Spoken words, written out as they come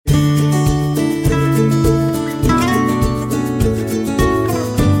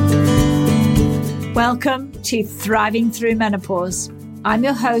Welcome to Thriving Through Menopause. I'm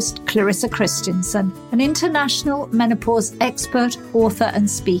your host, Clarissa Kristjansson, an international menopause expert, author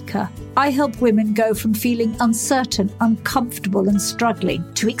and speaker. I help women go from feeling uncertain, uncomfortable and struggling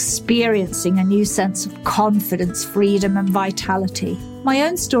to experiencing a new sense of confidence, freedom and vitality. My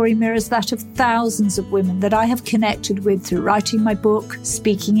own story mirrors that of thousands of women that I have connected with through writing my book,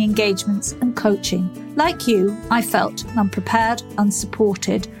 speaking engagements and coaching. Like you, I felt unprepared,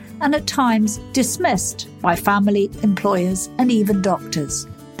 unsupported, and at times dismissed by family, employers, and even doctors.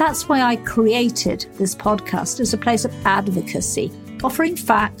 That's why I created this podcast as a place of advocacy, offering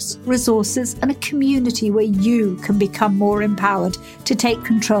facts, resources, and a community where you can become more empowered to take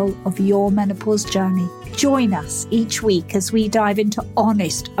control of your menopause journey. Join us each week as we dive into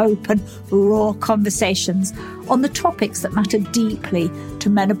honest, open, raw conversations on the topics that matter deeply to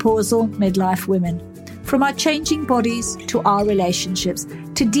menopausal midlife women. From our changing bodies to our relationships,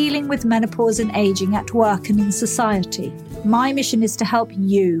 to dealing with menopause and aging at work and in society. My mission is to help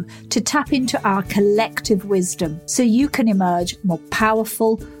you to tap into our collective wisdom so you can emerge more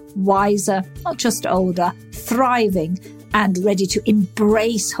powerful, wiser, not just older, thriving, and ready to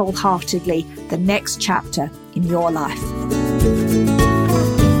embrace wholeheartedly the next chapter in your life.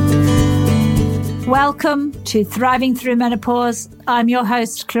 Welcome to Thriving Through Menopause. I'm your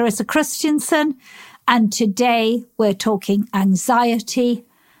host, Clarissa Kristjansson. And today we're talking anxiety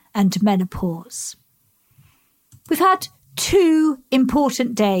and menopause. We've had two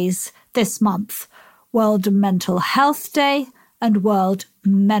important days this month, World Mental Health Day and World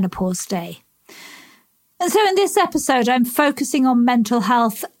Menopause Day. And so in this episode, I'm focusing on mental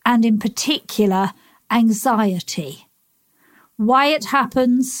health and in particular, anxiety. Why it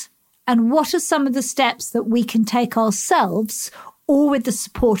happens and what are some of the steps that we can take ourselves or with the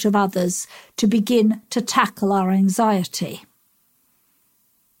support of others to begin to tackle our anxiety.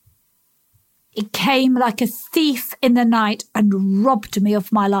 It came like a thief in the night and robbed me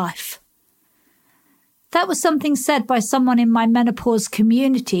of my life. That was something said by someone in my menopause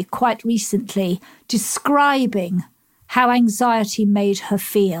community quite recently, describing how anxiety made her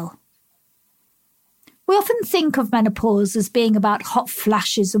feel. We often think of menopause as being about hot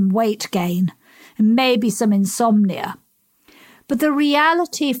flashes and weight gain, and maybe some insomnia. But the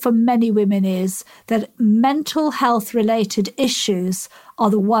reality for many women is that mental health-related issues are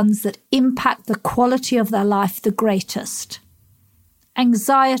the ones that impact the quality of their life the greatest.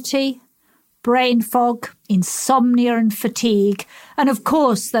 Anxiety, brain fog, insomnia and fatigue, and of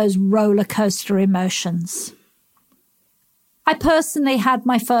course those roller coaster emotions. I personally had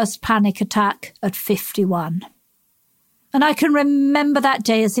my first panic attack at 51. And I can remember that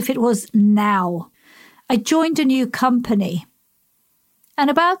day as if it was now. I joined a new company. And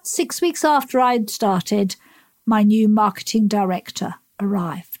about 6 weeks after I'd started, my new marketing director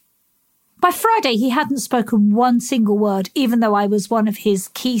arrived. By Friday, he hadn't spoken one single word, even though I was one of his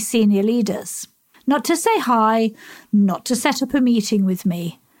key senior leaders. Not to say hi, not to set up a meeting with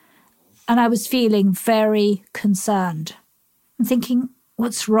me. And I was feeling very concerned. I'm thinking,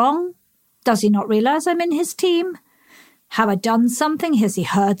 what's wrong? Does he not realise I'm in his team? Have I done something? Has he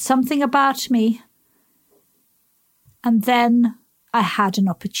heard something about me? And then I had an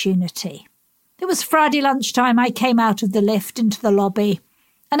opportunity. It was Friday lunchtime. I came out of the lift into the lobby,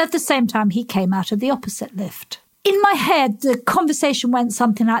 and at the same time, he came out of the opposite lift. In my head, the conversation went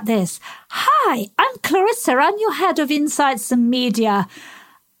something like this. Hi, I'm Clarissa. I'm your head of insights and media.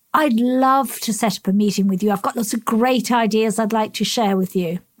 I'd love to set up a meeting with you. I've got lots of great ideas I'd like to share with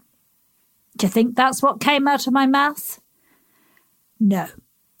you. Do you think that's what came out of my mouth? No,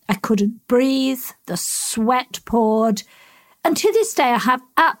 I couldn't breathe. The sweat poured. And to this day, I have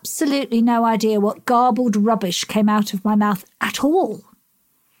absolutely no idea what garbled rubbish came out of my mouth at all.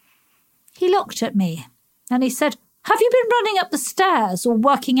 He looked at me and he said, have you been running up the stairs or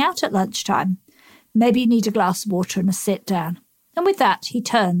working out at lunchtime? Maybe you need a glass of water and a sit down. And with that, he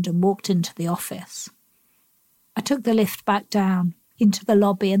turned and walked into the office. I took the lift back down into the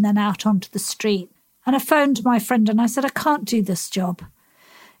lobby and then out onto the street. And I phoned my friend and I said, I can't do this job.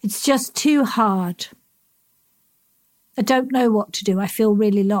 It's just too hard. I don't know what to do. I feel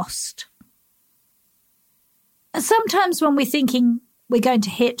really lost. And sometimes when we're thinking we're going to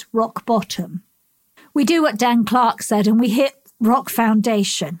hit rock bottom, we do what Dan Clark said and we hit rock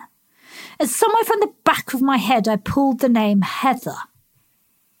foundation. And somewhere from the back of my head, I pulled the name Heather.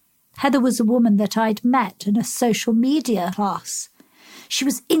 Heather was a woman that I'd met in a social media class. She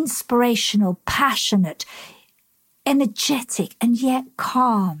was inspirational, passionate, energetic, and yet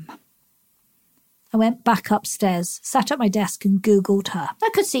calm. I went back upstairs, sat at my desk and Googled her. I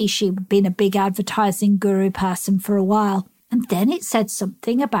could see she'd been a big advertising guru person for a while. And then it said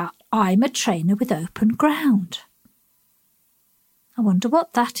something about I'm a trainer with Open Ground. I wonder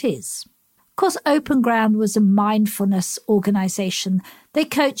what that is. Of course, Open Ground was a mindfulness organisation. They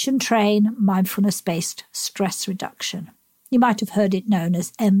coach and train mindfulness-based stress reduction. You might have heard it known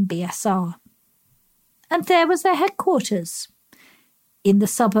as MBSR. And there was their headquarters, in the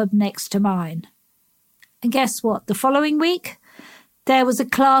suburb next to mine. And guess what? The following week, there was a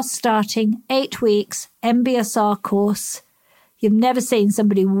class starting, 8 weeks, MBSR course. You've never seen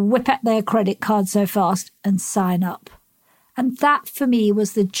somebody whip out their credit card so fast and sign up. And that for me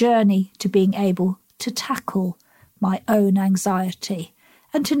was the journey to being able to tackle my own anxiety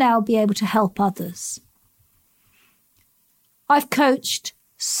and to now be able to help others. I've coached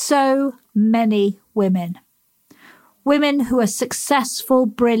so many women who are successful,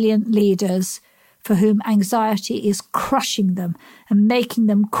 brilliant leaders for whom anxiety is crushing them and making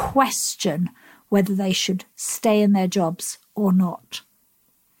them question whether they should stay in their jobs or not.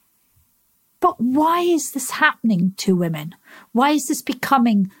 But why is this happening to women? Why is this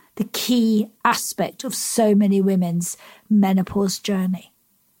becoming the key aspect of so many women's menopause journey?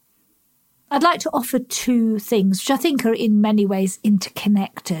 I'd like to offer 2 things, which I think are in many ways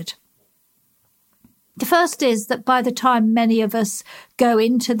interconnected. The first is that by the time many of us go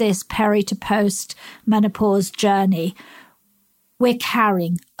into this peri to post menopause journey, we're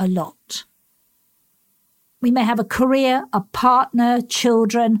carrying a lot. We may have a career, a partner,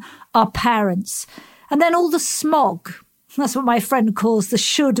 children, our parents, and then all the smog. That's what my friend calls the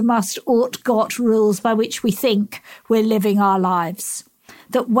should, must, ought, got rules by which we think we're living our lives,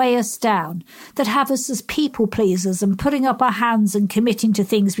 that weigh us down, that have us as people pleasers and putting up our hands and committing to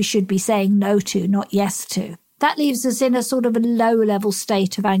things we should be saying no to, not yes to. That leaves us in a sort of a low-level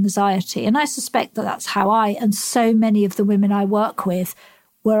state of anxiety. And I suspect that that's how I and so many of the women I work with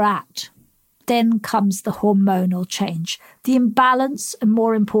were at. Then comes the hormonal change, the imbalance, and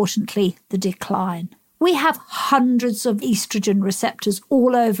more importantly, the decline. We have hundreds of estrogen receptors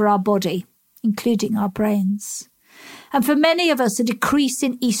all over our body, including our brains. And for many of us, a decrease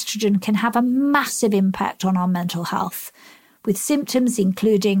in estrogen can have a massive impact on our mental health, with symptoms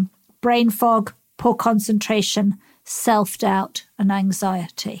including brain fog, poor concentration, self-doubt, and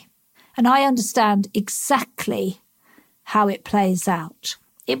anxiety. And I understand exactly how it plays out.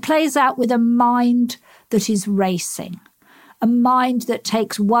 It plays out with a mind that is racing, a mind that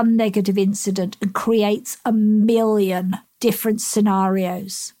takes one negative incident and creates a million different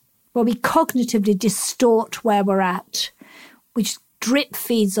scenarios, where we cognitively distort where we're at, which drip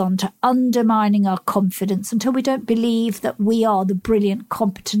feeds on to undermining our confidence until we don't believe that we are the brilliant,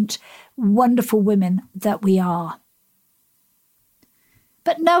 competent, wonderful women that we are.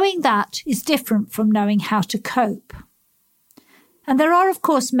 But knowing that is different from knowing how to cope. And there are, of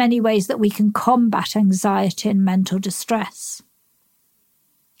course, many ways that we can combat anxiety and mental distress.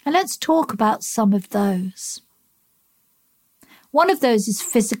 And let's talk about some of those. One of those is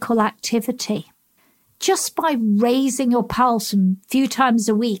physical activity. Just by raising your pulse a few times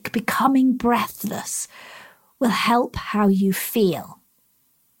a week, becoming breathless will help how you feel.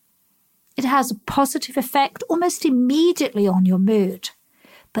 It has a positive effect almost immediately on your mood.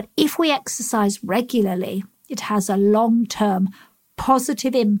 But if we exercise regularly, it has a long-term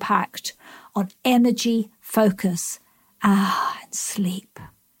positive impact on energy, focus, and sleep.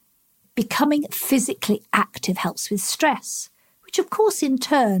 Becoming physically active helps with stress, which of course in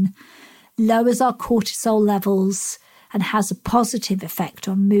turn lowers our cortisol levels and has a positive effect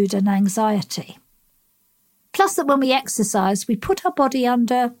on mood and anxiety. Plus that when we exercise, we put our body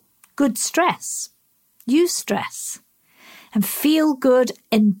under good stress, eustress, and feel-good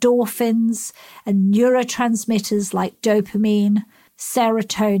endorphins and neurotransmitters like dopamine,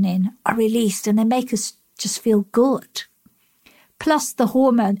 serotonin are released and they make us just feel good. Plus the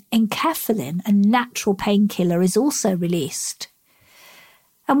hormone enkephalin, a natural painkiller, is also released.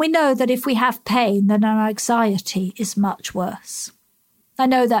 And we know that if we have pain, then our anxiety is much worse. I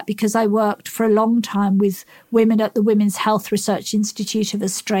know that because I worked for a long time with women at the Women's Health Research Institute of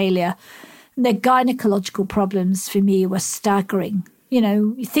Australia. And their gynecological problems for me were staggering. You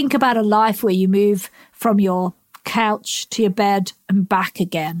know, you think about a life where you move from your couch to your bed and back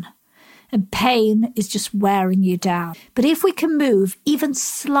again. And pain is just wearing you down. But if we can move even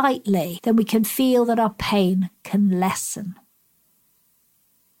slightly, then we can feel that our pain can lessen.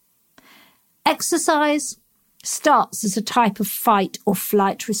 Exercise starts as a type of fight or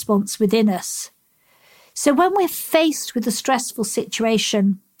flight response within us. So when we're faced with a stressful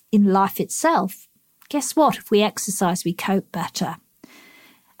situation in life itself, guess what? If we exercise, we cope better.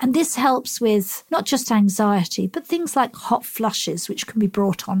 And this helps with not just anxiety, but things like hot flushes, which can be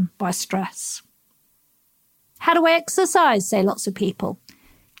brought on by stress. How do I exercise, say lots of people?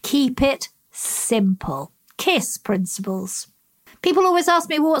 Keep it simple. KISS principles. People always ask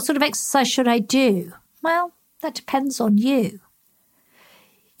me, well, what sort of exercise should I do? Well, that depends on you.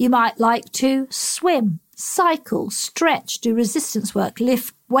 You might like to swim, cycle, stretch, do resistance work,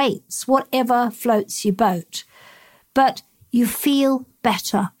 lift weights, whatever floats your boat. But you feel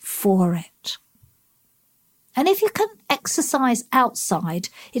better for it. And if you can exercise outside,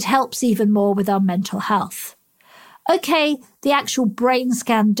 it helps even more with our mental health. Okay, the actual brain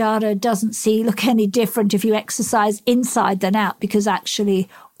scan data doesn't look any different if you exercise inside than out, because actually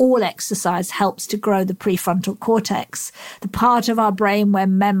all exercise helps to grow the prefrontal cortex, the part of our brain where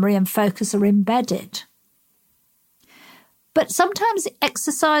memory and focus are embedded. But sometimes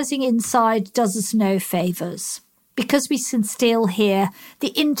exercising inside does us no favours, because we can still hear the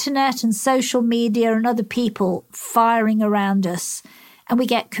internet and social media and other people firing around us, and we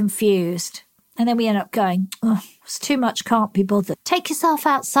get confused. And then we end up going, oh, it's too much, can't be bothered. Take yourself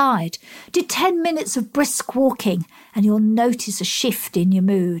outside. Do 10 minutes of brisk walking and you'll notice a shift in your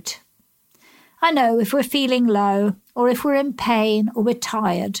mood. I know if we're feeling low or if we're in pain or we're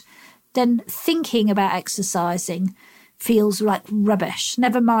tired, then thinking about exercising feels like rubbish.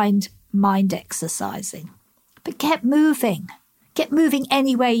 Never mind exercising. But get moving. Get moving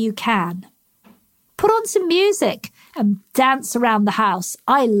any way you can. Put on some music and dance around the house.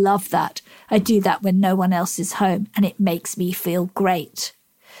 I love that. I do that when no one else is home and it makes me feel great.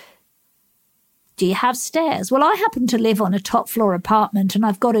 Do you have stairs? Well, I happen to live on a top floor apartment and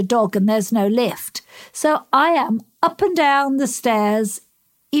I've got a dog and there's no lift. So I am up and down the stairs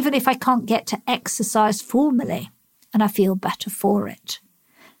even if I can't get to exercise formally, and I feel better for it.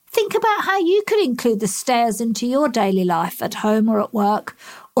 Think about how you could include the stairs into your daily life at home or at work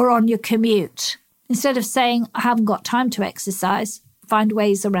or on your commute. Instead of saying, I haven't got time to exercise, find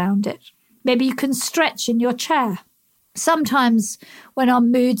ways around it. Maybe you can stretch in your chair. Sometimes when our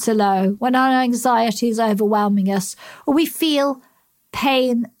moods are low, when our anxiety is overwhelming us, or we feel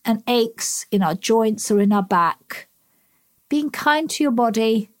pain and aches in our joints or in our back, being kind to your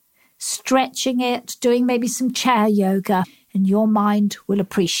body, stretching it, doing maybe some chair yoga, and your mind will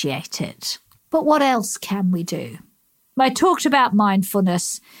appreciate it. But what else can we do? I talked about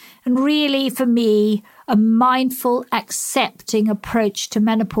mindfulness, and really for me, a mindful, accepting approach to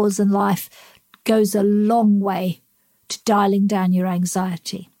menopause and life goes a long way to dialing down your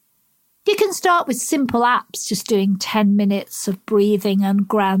anxiety. You can start with simple apps, just doing 10 minutes of breathing and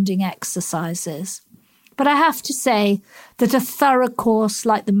grounding exercises. But I have to say that a thorough course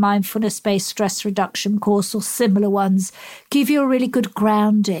like the mindfulness-based stress reduction course or similar ones give you a really good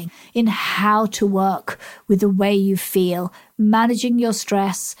grounding in how to work with the way you feel, managing your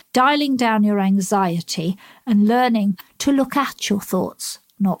stress, dialing down your anxiety, and learning to look at your thoughts,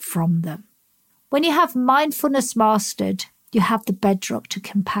 not from them. When you have mindfulness mastered, you have the bedrock to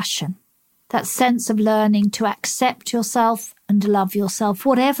compassion. That sense of learning to accept yourself and love yourself,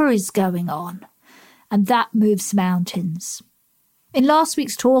 whatever is going on. And that moves mountains. In last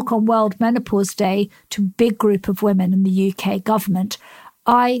week's talk on World Menopause Day to a big group of women in the UK government,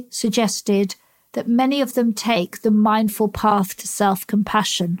 I suggested that many of them take The Mindful Path to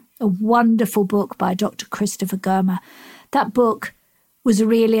Self-Compassion, a wonderful book by Dr. Christopher Germer. That book was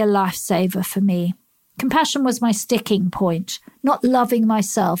really a lifesaver for me. Compassion was my sticking point, not loving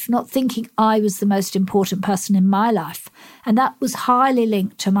myself, not thinking I was the most important person in my life. And that was highly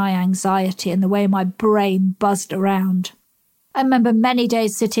linked to my anxiety and the way my brain buzzed around. I remember many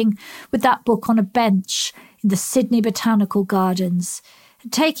days sitting with that book on a bench in the Sydney Botanical Gardens,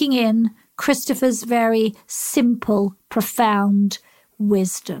 taking in Christopher's very simple, profound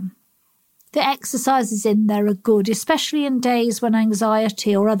wisdom. The exercises in there are good, especially in days when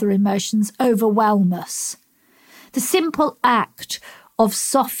anxiety or other emotions overwhelm us. The simple act of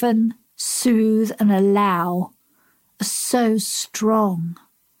soften, soothe and allow are so strong.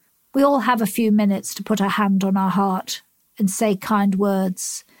 We all have a few minutes to put our hand on our heart and say kind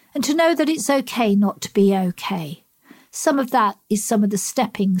words, and to know that it's okay not to be okay. Some of that is some of the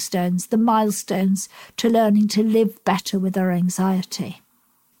stepping stones, the milestones to learning to live better with our anxiety.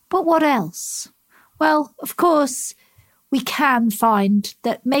 But what else? Well, of course, we can find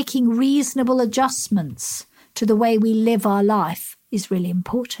that making reasonable adjustments to the way we live our life is really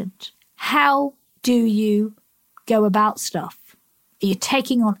important. How do you go about stuff? Are you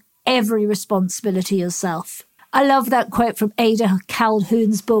taking on every responsibility yourself? I love that quote from Ada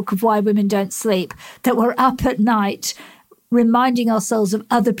Calhoun's book of Why Women Don't Sleep, that we're up at night reminding ourselves of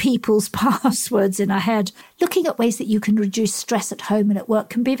other people's passwords in our head. Looking at ways that you can reduce stress at home and at work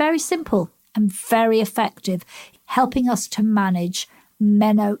can be very simple and very effective, helping us to manage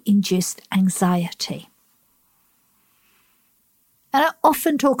meno-induced anxiety. And I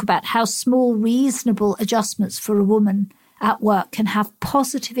often talk about how small, reasonable adjustments for a woman at work can have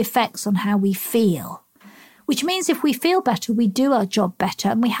positive effects on how we feel, which means if we feel better, we do our job better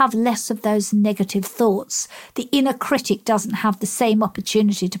and we have less of those negative thoughts. The inner critic doesn't have the same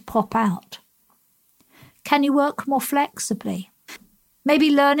opportunity to pop out. Can you work more flexibly?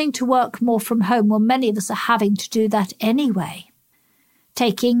 Maybe learning to work more from home. Well, many of us are having to do that anyway.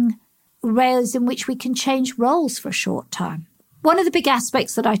 Taking ways in which we can change roles for a short time. One of the big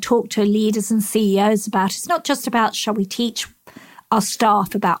aspects that I talk to leaders and CEOs about is not just about, shall we teach our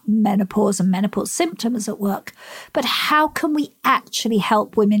staff about menopause and menopause symptoms at work, but how can we actually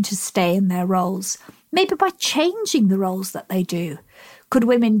help women to stay in their roles? Maybe by changing the roles that they do. Could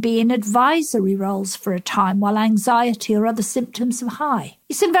women be in advisory roles for a time while anxiety or other symptoms are high?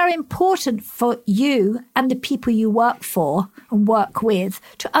 It's very important for you and the people you work for and work with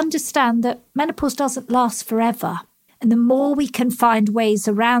to understand that menopause doesn't last forever. And the more we can find ways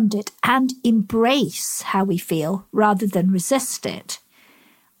around it and embrace how we feel rather than resist it,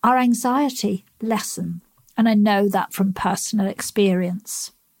 our anxiety lessens. And I know that from personal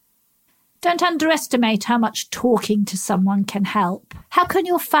experience. Don't underestimate how much talking to someone can help. How can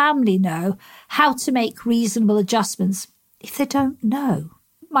your family know how to make reasonable adjustments if they don't know?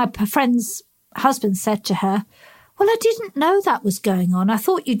 My friend's husband said to her, well, I didn't know that was going on. I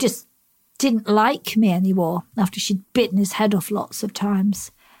thought you just didn't like me anymore after she'd bitten his head off lots of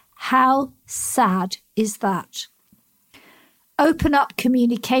times. How sad is that? Open up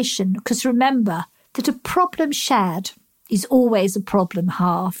communication, because remember that a problem shared is always a problem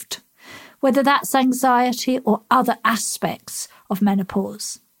halved, whether that's anxiety or other aspects of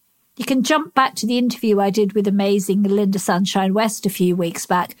menopause. You can jump back to the interview I did with amazing Linda Sunshine West a few weeks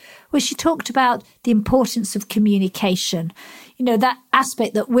back, where she talked about the importance of communication. You know, that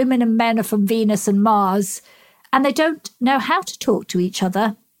aspect that women and men are from Venus and Mars, and they don't know how to talk to each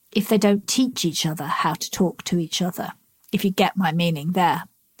other if they don't teach each other how to talk to each other, if you get my meaning there.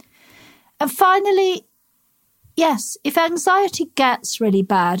 And finally, yes, if anxiety gets really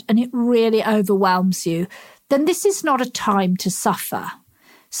bad and it really overwhelms you, then this is not a time to suffer.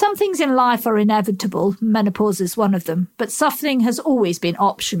 Some things in life are inevitable, menopause is one of them, but suffering has always been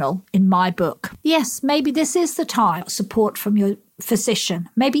optional in my book. Yes, maybe this is the time. Support from your physician.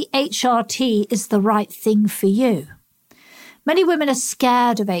 Maybe HRT is the right thing for you. Many women are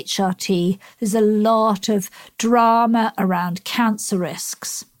scared of HRT. There's a lot of drama around cancer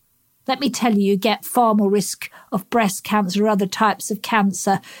risks. Let me tell you, you get far more risk of breast cancer or other types of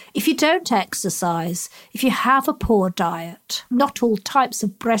cancer if you don't exercise, if you have a poor diet. Not all types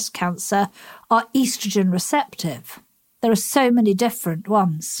of breast cancer are estrogen receptive. There are so many different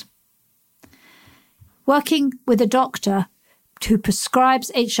ones. Working with a doctor who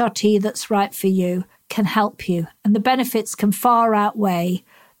prescribes HRT that's right for you can help you, and the benefits can far outweigh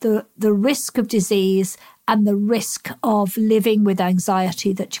the risk of disease and the risk of living with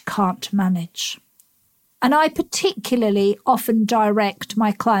anxiety that you can't manage. And I particularly often direct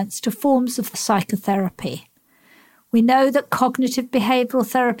my clients to forms of psychotherapy. We know that cognitive behavioural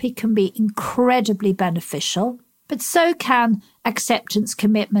therapy can be incredibly beneficial, but so can acceptance,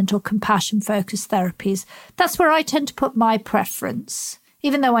 commitment or compassion-focused therapies. That's where I tend to put my preference,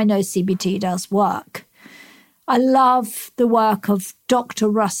 even though I know CBT does work. I love the work of Dr.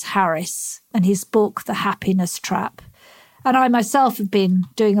 Russ Harris and his book, The Happiness Trap. And I myself have been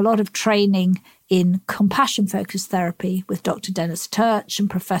doing a lot of training in compassion-focused therapy with Dr. Dennis Turch and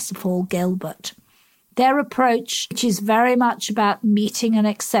Professor Paul Gilbert. Their approach, which is very much about meeting and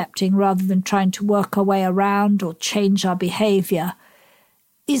accepting rather than trying to work our way around or change our behaviour,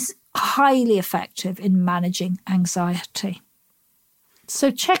 is highly effective in managing anxiety.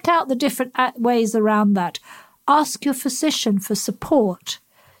 So check out the different ways around that. Ask your physician for support.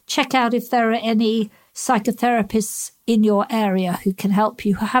 Check out if there are any psychotherapists in your area who can help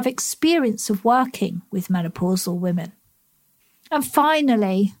you, who have experience of working with menopausal women. And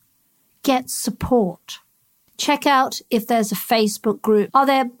finally, get support. Check out if there's a Facebook group. Are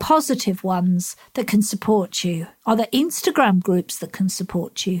there positive ones that can support you? Are there Instagram groups that can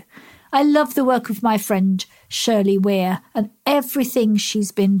support you? I love the work of my friend Shirley Weir and everything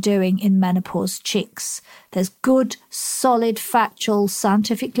she's been doing in Menopause Chicks. There's good, solid, factual,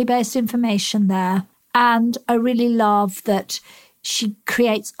 scientifically based information there. And I really love that she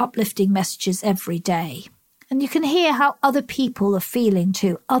creates uplifting messages every day. And you can hear how other people are feeling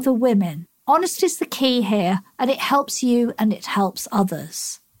too, other women. Honesty is the key here, and it helps you and it helps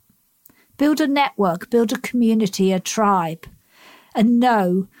others. Build a network, build a community, a tribe, and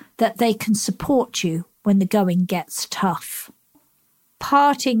know that they can support you when the going gets tough.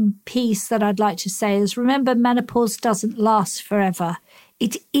 parting piece that I'd like to say is, remember, menopause doesn't last forever.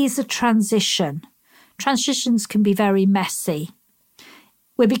 It is a transition. Transitions can be very messy.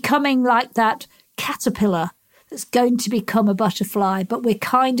 We're becoming like that caterpillar that's going to become a butterfly, but we're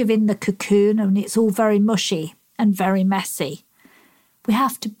kind of in the cocoon and it's all very mushy and very messy. We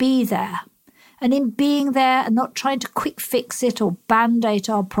have to be there. And in being there and not trying to quick fix it or band-aid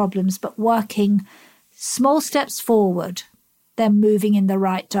our problems, but working small steps forward, then moving in the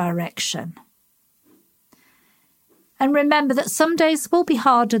right direction. And remember that some days will be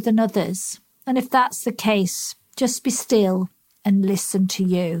harder than others. And if that's the case, just be still and listen to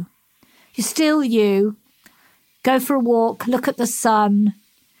you. You're still you. Go for a walk, look at the sun.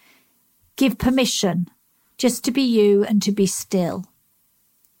 Give permission just to be you and to be still.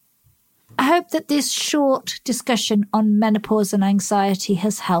 I hope that this short discussion on menopause and anxiety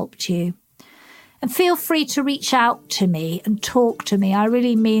has helped you. And feel free to reach out to me and talk to me. I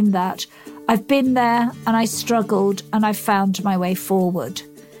really mean that. I've been there and I struggled and I found my way forward.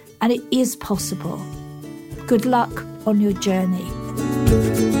 And it is possible. Good luck on your journey.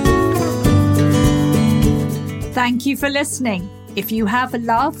 Thank you for listening. If you have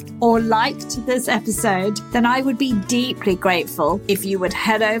loved or liked this episode, then I would be deeply grateful if you would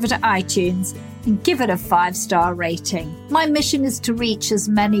head over to iTunes and give it a 5-star rating. My mission is to reach as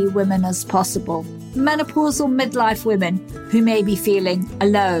many women as possible, menopausal midlife women who may be feeling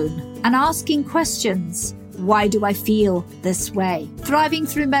alone and asking questions. Why do I feel this way? Thriving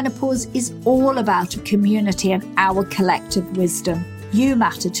through menopause is all about a community and our collective wisdom. You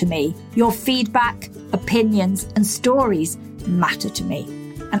matter to me. Your feedback, opinions, and stories matter to me.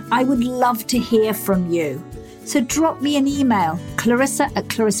 And I would love to hear from you. So drop me an email,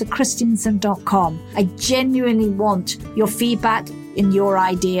 clarissa@clarissakristiansson.com. I genuinely want your feedback and your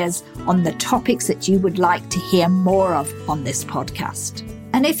ideas on the topics that you would like to hear more of on this podcast.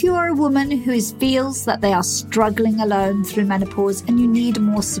 And if you are a woman who feels that they are struggling alone through menopause and you need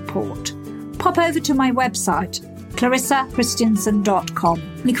more support, pop over to my website, clarissakristiansson.com.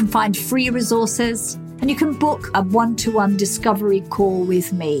 You can find free resources and you can book a one-to-one discovery call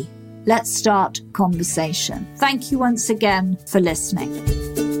with me. Let's start conversation. Thank you once again for listening.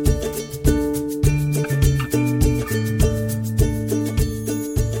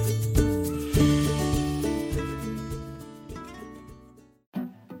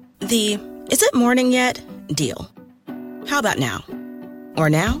 The "is it morning yet?" deal. How about now? Or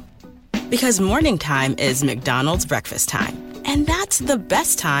now? Because morning time is McDonald's breakfast time. And that's the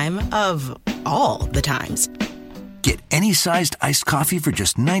best time of all the times. Get any sized iced coffee for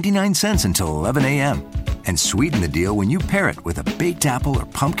just 99 cents until 11 a.m. And sweeten the deal when you pair it with a baked apple or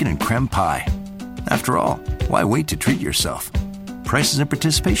pumpkin and creme pie. After all, why wait to treat yourself? Prices and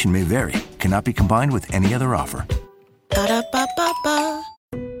participation may vary. Cannot be combined with any other offer. Ba-da-ba-ba-ba.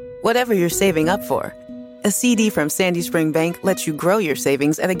 Whatever you're saving up for, a CD from Sandy Spring Bank lets you grow your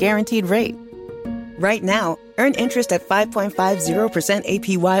savings at a guaranteed rate. Right now, earn interest at 5.50%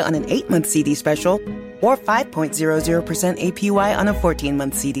 APY on an 8-month CD special or 5.00% APY on a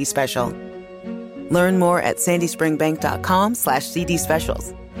 14-month CD special. Learn more at sandyspringbank.com/CD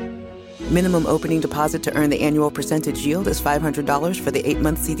specials. Minimum opening deposit to earn the annual percentage yield is $500 for the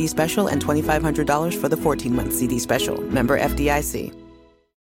 8-month CD special and $2,500 for the 14-month CD special. Member FDIC.